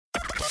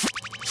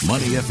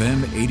Money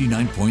FM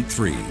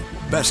 89.3.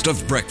 Best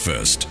of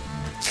breakfast.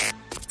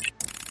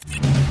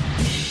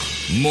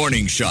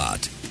 Morning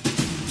Shot.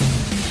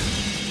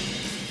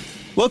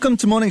 Welcome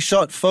to Morning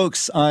Shot,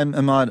 folks. I'm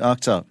Ahmad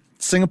Akhtar.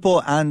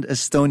 Singapore and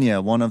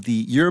Estonia, one of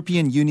the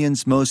European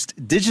Union's most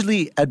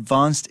digitally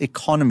advanced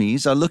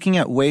economies, are looking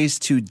at ways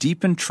to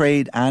deepen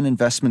trade and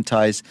investment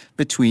ties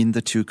between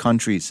the two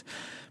countries.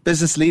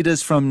 Business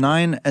leaders from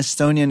 9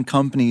 Estonian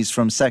companies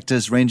from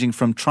sectors ranging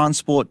from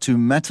transport to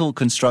metal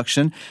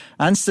construction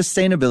and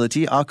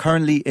sustainability are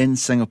currently in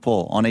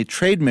Singapore on a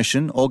trade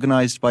mission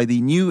organized by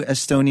the new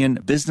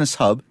Estonian Business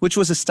Hub, which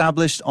was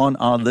established on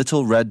our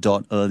little red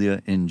dot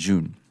earlier in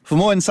June. For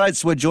more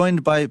insights, we're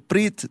joined by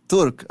Priit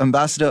Turk,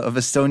 Ambassador of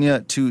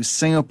Estonia to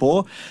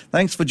Singapore.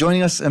 Thanks for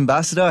joining us,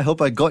 Ambassador. I hope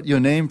I got your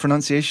name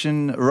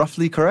pronunciation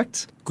roughly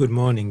correct. Good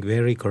morning,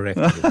 very correct.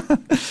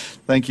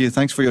 Thank you.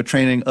 Thanks for your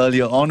training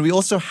earlier on. We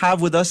also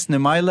have with us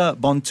Nemaila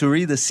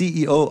Bonturi, the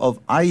CEO of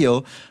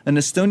IO, an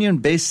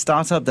Estonian-based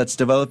startup that's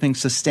developing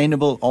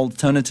sustainable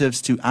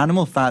alternatives to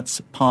animal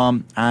fats,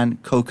 palm,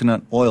 and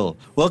coconut oil.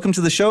 Welcome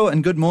to the show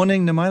and good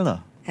morning,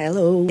 Nemaila.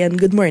 Hello and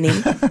good morning.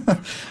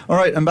 All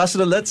right,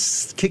 Ambassador,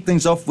 let's kick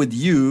things off with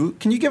you.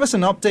 Can you give us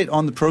an update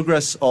on the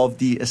progress of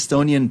the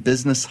Estonian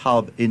Business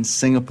Hub in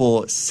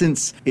Singapore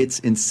since its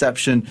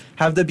inception?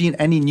 Have there been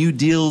any new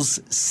deals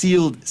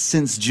sealed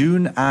since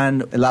June?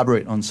 And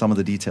elaborate on some of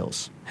the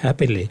details.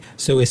 Happily.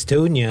 So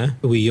Estonia,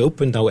 we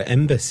opened our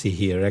embassy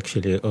here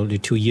actually only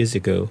 2 years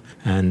ago,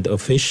 and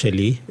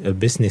officially a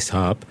business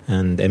hub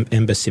and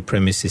embassy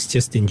premises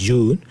just in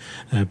June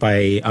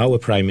by our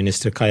Prime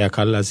Minister Kaja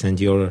Kallas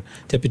and your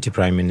Deputy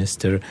Prime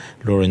Minister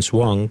Lawrence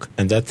Wong,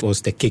 and that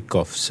was the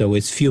kickoff. So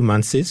it's few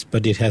months,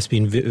 but it has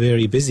been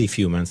very busy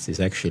few months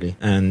actually.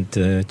 And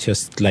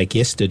just like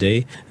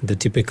yesterday, the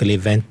typical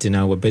event in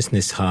our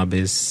business hub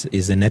is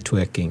a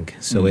networking.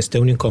 So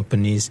Estonian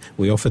companies,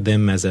 we offer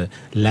them as a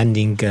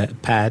landing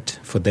pad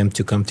for them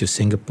to come to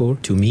Singapore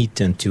to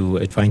meet and to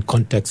find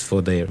contacts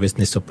for their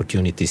business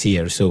opportunities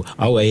here. So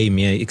our aim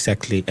here,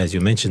 exactly as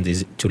you mentioned,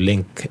 is to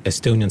link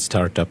Estonian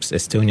startups,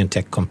 Estonian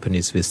tech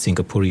companies with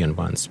Singaporean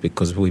ones,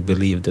 because we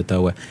believe that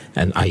our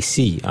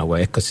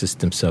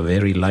ecosystems are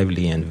very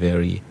lively and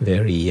very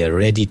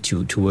ready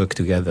to work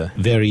together.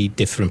 Very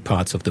different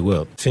parts of the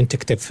world.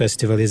 FinTech Tech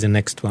Festival is the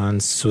next one.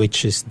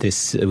 Switch is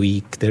this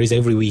week. There is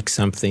every week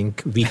something.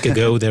 A week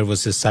ago there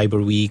was a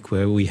cyber week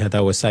where we had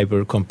our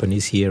cyber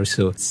companies here.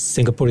 So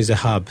Singapore is a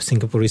hub.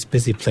 Singapore is a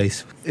busy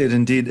place. It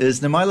indeed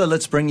is. Nemaila,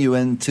 let's bring you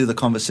into the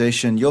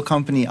conversation. Your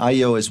company,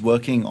 IO, is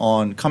working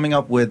on coming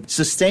up with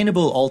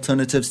sustainable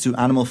alternatives to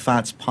animal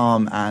fats,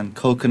 palm, and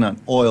coconut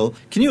oil.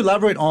 Can you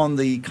elaborate on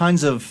the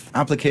kinds of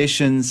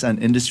applications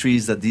and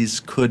industries that these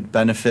could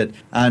benefit?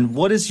 And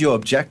what is your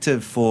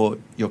objective for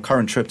your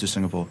current trip to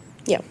Singapore?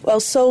 Yeah, well,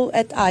 so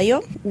at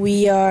IO,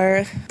 we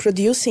are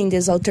producing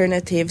these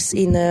alternatives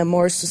in a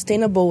more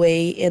sustainable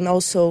way and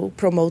also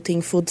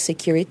promoting food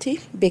security,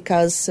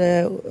 because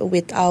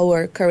with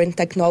our current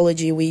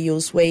technology, we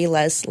use way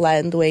less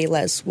land, way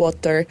less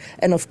water,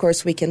 and of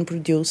course we can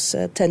produce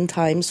 10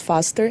 times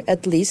faster,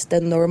 at least,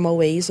 than normal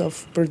ways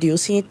of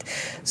producing it.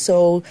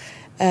 So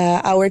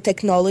our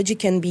technology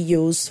can be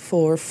used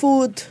for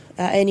food,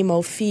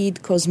 animal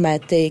feed,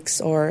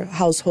 cosmetics, or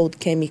household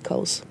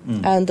chemicals.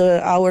 And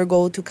our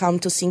goal to come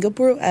to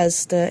Singapore,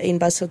 as the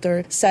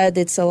ambassador said,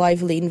 it's a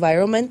lively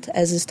environment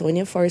as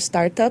Estonia for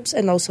startups,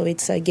 and also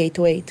it's a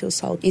gateway to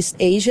Southeast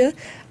Asia.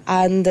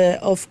 And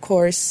of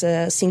course,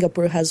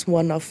 Singapore has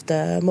one of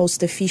the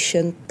most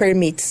efficient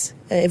permits,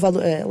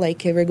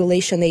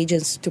 regulation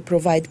agents to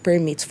provide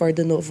permits for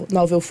the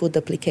novel food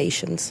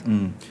applications.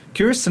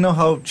 Curious to know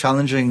how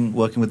challenging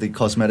working with the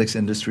cosmetics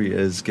industry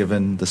is,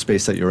 given the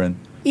space that you're in.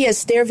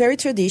 Yes, they're very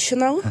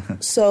traditional,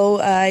 so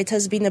it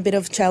has been a bit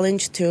of a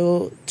challenge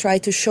to try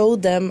to show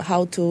them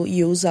how to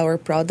use our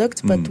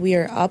product, but we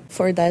are up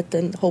for that,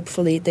 and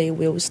hopefully they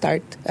will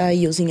start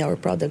using our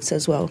products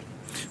as well.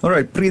 All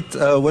right, Priit,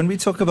 when we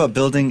talk about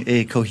building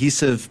a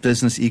cohesive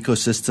business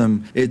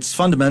ecosystem, it's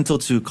fundamental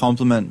to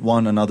complement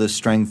one another's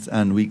strengths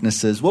and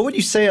weaknesses. What would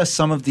you say are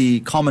some of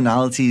the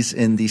commonalities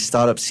in the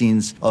startup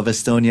scenes of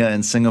Estonia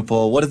and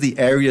Singapore? What are the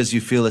areas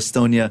you feel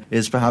Estonia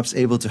is perhaps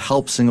able to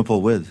help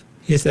Singapore with?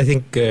 Yes, I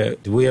think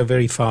we are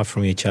very far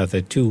from each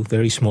other, two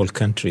very small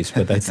countries.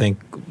 But I think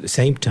at the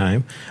same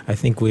time, I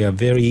think we are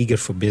very eager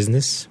for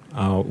business.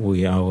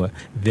 We are a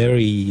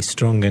very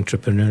strong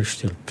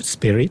entrepreneurial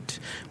spirit.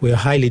 We are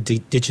highly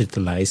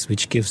digitalized,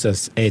 which gives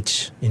us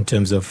edge in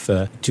terms of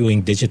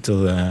doing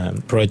digital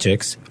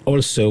projects.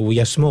 Also, we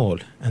are small,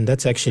 and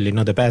that's actually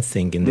not a bad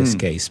thing in this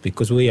case,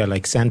 because we are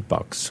like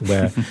sandbox,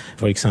 where,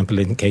 for example,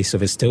 in the case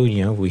of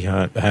Estonia, we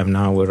have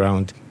now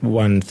around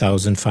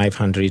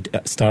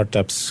 1,500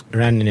 startups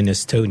running in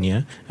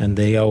Estonia, and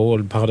they are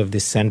all part of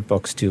this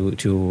sandbox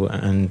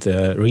and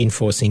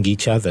reinforcing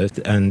each other.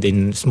 And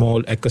in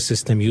small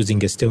ecosystem, using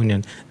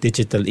Estonian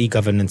digital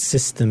e-governance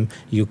system,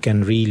 you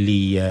can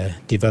really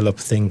develop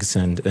things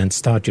and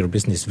start your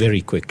business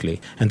very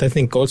quickly. And I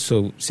think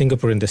also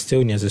Singapore and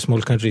Estonia, as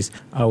small countries,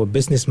 our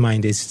business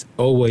mind is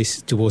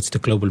always towards the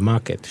global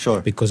market.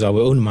 Sure. Because our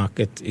own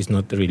market is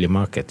not really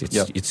market.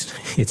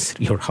 It's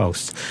your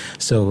house.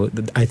 So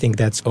I think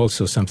that's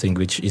also something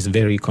which is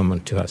very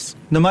common to us.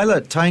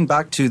 Nemaila, tying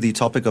back to the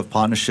topic of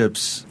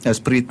partnerships, as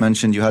Preet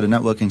mentioned, you had a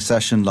networking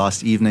session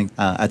last evening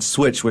at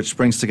Switch, which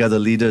brings together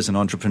leaders and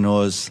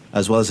entrepreneurs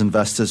as well as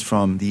investors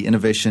from the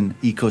innovation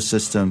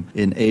ecosystem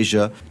in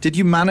Asia. Did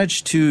you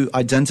manage to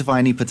identify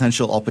any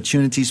potential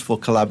opportunities for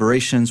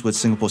collaborations with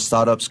Singapore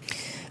startups?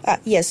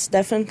 Yes,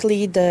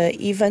 definitely. The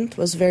event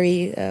was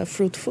very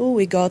fruitful.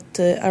 We got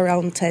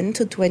around 10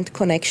 to 20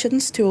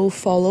 connections to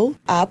follow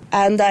up.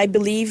 And I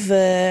believe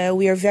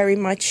we are very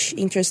much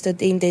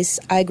interested in this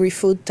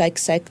agri-food tech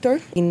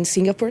sector in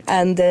Singapore.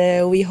 And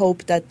we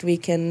hope that we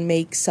can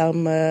make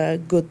some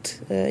good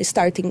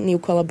starting new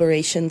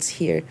collaborations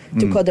here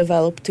to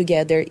co-develop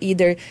together,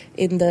 either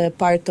in the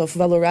part of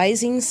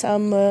valorizing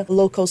some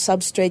local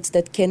substrates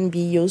that can be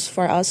used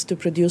for us to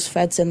produce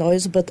fats and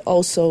oils, but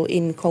also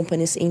in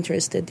companies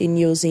interested in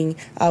using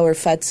our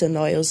fats and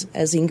oils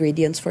as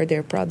ingredients for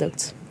their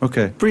products.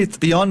 Okay. Preet,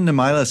 beyond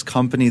Nemaila's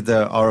company,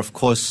 there are, of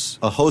course,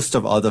 a host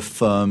of other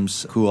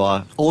firms who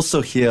are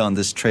also here on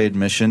this trade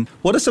mission.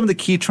 What are some of the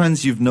key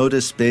trends you've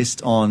noticed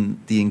based on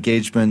the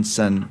engagements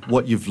and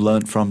what you've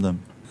learned from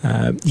them?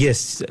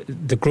 Yes,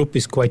 the group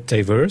is quite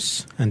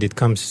diverse, and it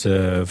comes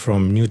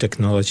from new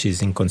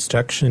technologies in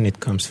construction.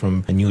 It comes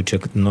from new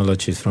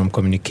technologies from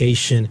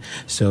communication.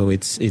 So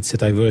it's a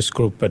diverse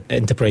group. But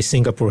Enterprise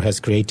Singapore has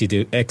created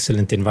an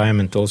excellent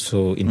environment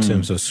also in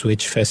terms of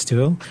Switch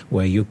Festival,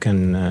 where you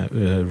can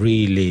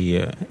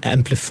really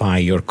amplify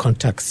your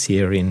contacts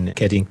here in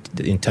getting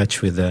in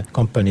touch with the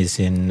companies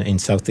in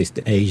Southeast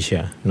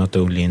Asia, not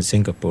only in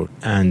Singapore.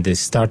 And the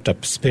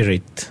startup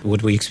spirit,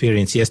 what we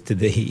experienced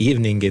yesterday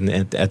evening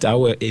at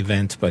our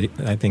event, but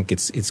I think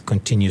it's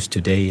continues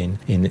today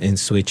in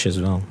Switch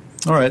as well.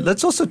 All right,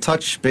 let's also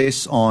touch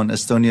base on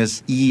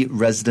Estonia's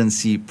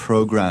e-residency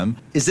program.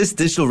 Is this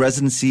digital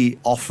residency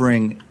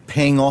offering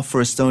paying off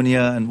for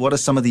Estonia, and what are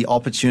some of the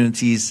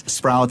opportunities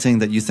sprouting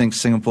that you think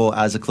Singapore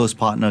as a close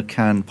partner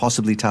can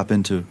possibly tap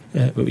into?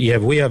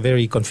 We are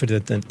very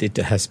confident that it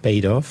has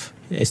paid off.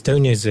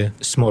 Estonia is a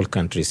small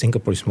country.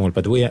 Singapore is small,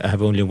 but we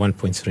have only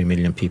 1.3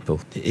 million people.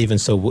 Even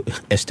so,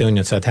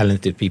 Estonians are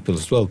talented people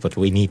as well, but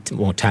we need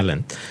more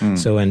talent.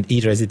 So, and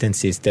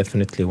e-residency is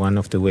definitely one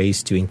of the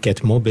ways to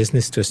get more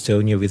business to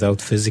Estonia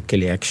without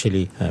physically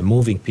actually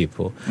moving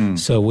people.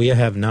 So we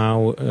have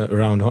now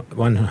around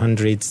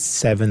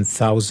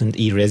 107,000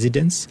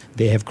 e-residents.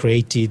 They have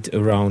created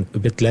around a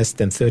bit less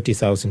than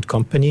 30,000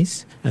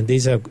 companies, and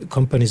these are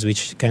companies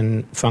which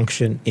can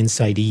function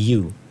inside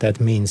EU. That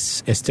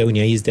means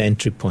Estonia is the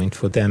entry point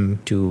for them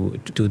to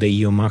the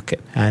EU market.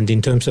 And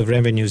in terms of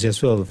revenues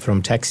as well,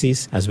 from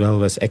taxis as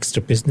well as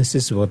extra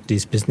businesses, what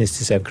these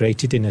businesses have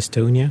created in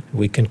Estonia,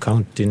 we can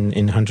count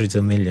in hundreds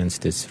of millions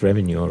this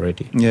revenue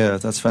already. Yeah,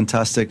 that's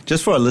fantastic.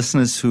 Just for our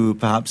listeners who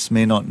perhaps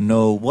may not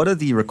know, what are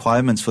the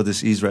requirements for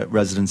this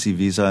e-residency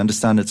visa? I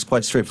understand it's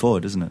quite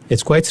straightforward, isn't it?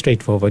 It's quite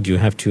straightforward. You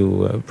have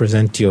to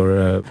present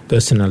your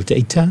personal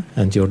data,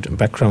 and your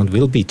background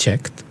will be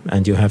checked,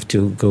 and you have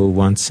to go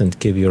once and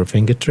give your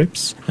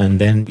fingertips, and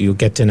then you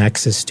get an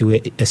access to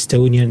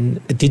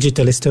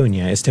Digital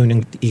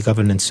Estonian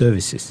e-governance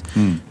services.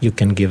 You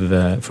can give,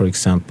 for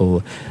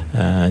example,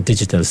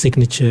 digital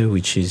signature,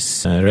 which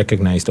is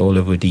recognized all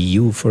over the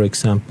EU, for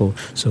example.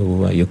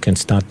 So you can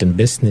start in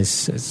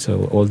business.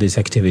 So all these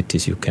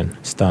activities you can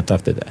start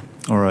after that.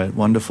 All right,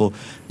 wonderful.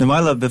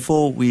 Nemaila,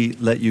 before we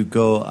let you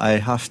go, I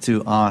have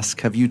to ask,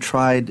 have you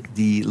tried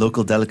the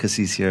local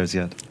delicacies here as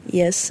yet?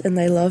 Yes, and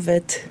I love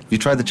it. You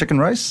tried the chicken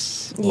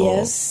rice?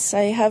 Yes,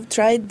 I have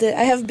tried.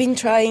 I have been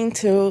trying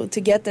to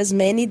get as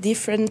many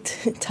different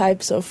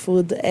types of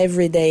food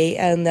every day,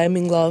 and I'm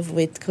in love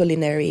with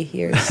culinary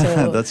here.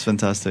 So that's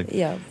fantastic.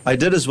 Yeah. I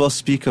did as well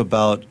speak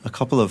about a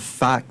couple of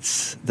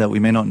facts that we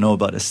may not know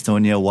about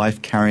Estonia,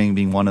 wife carrying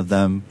being one of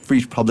them,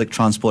 free public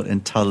transport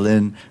in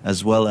Tallinn,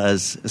 as well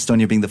as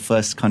Estonia being the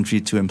first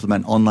country to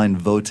implement online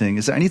voting.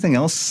 Is there anything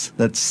else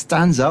that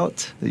stands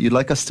out that you'd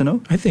like us to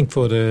know? I think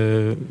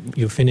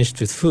you finished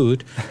with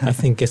food. I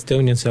think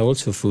Estonians are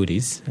also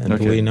foodies, and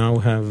we now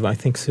have, I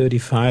think,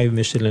 35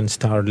 Michelin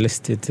star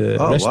listed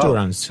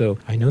restaurants. Wow. So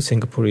I know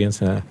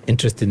Singaporeans are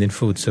interested in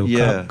food. So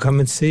come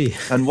and see.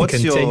 And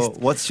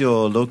what's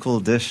your local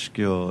dish,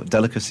 your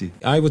delicacy?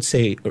 I would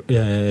say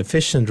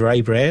fish and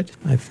rye bread.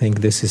 I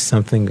think this is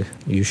something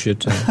you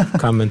should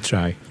come and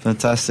try.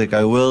 Fantastic.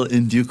 I will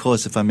in due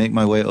course if I make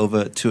my way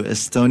over to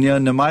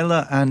Estonia.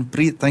 Nemaila and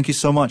Preet, thank you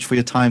so much for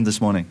your time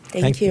this morning.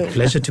 Thank you.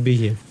 Pleasure to be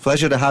here.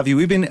 Pleasure to have you.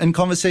 We've been in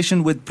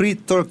conversation with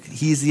Preet Turk.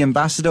 He's the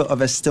ambassador of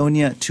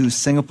Estonia to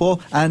Singapore,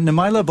 and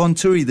Nemaila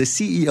Bonturi, the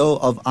CEO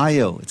of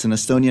IO. It's an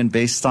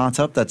Estonian-based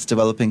startup that's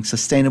developing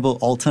sustainable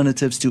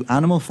alternatives to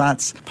animal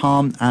fats,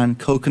 palm and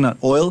coconut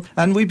oil.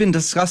 And we've been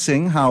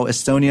discussing how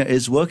Estonia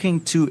is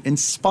working to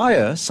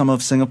inspire some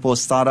of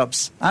Singapore's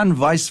startups and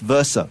vice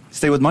versa.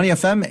 Stay with Money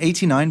FM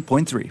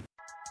 89.3.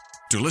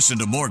 To listen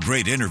to more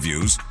great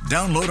interviews,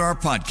 download our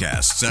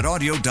podcasts at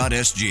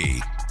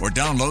audio.sg or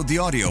download the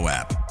audio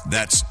app.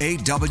 That's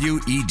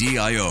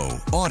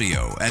AWEDIO,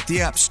 audio at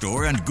the App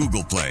Store and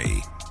Google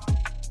Play.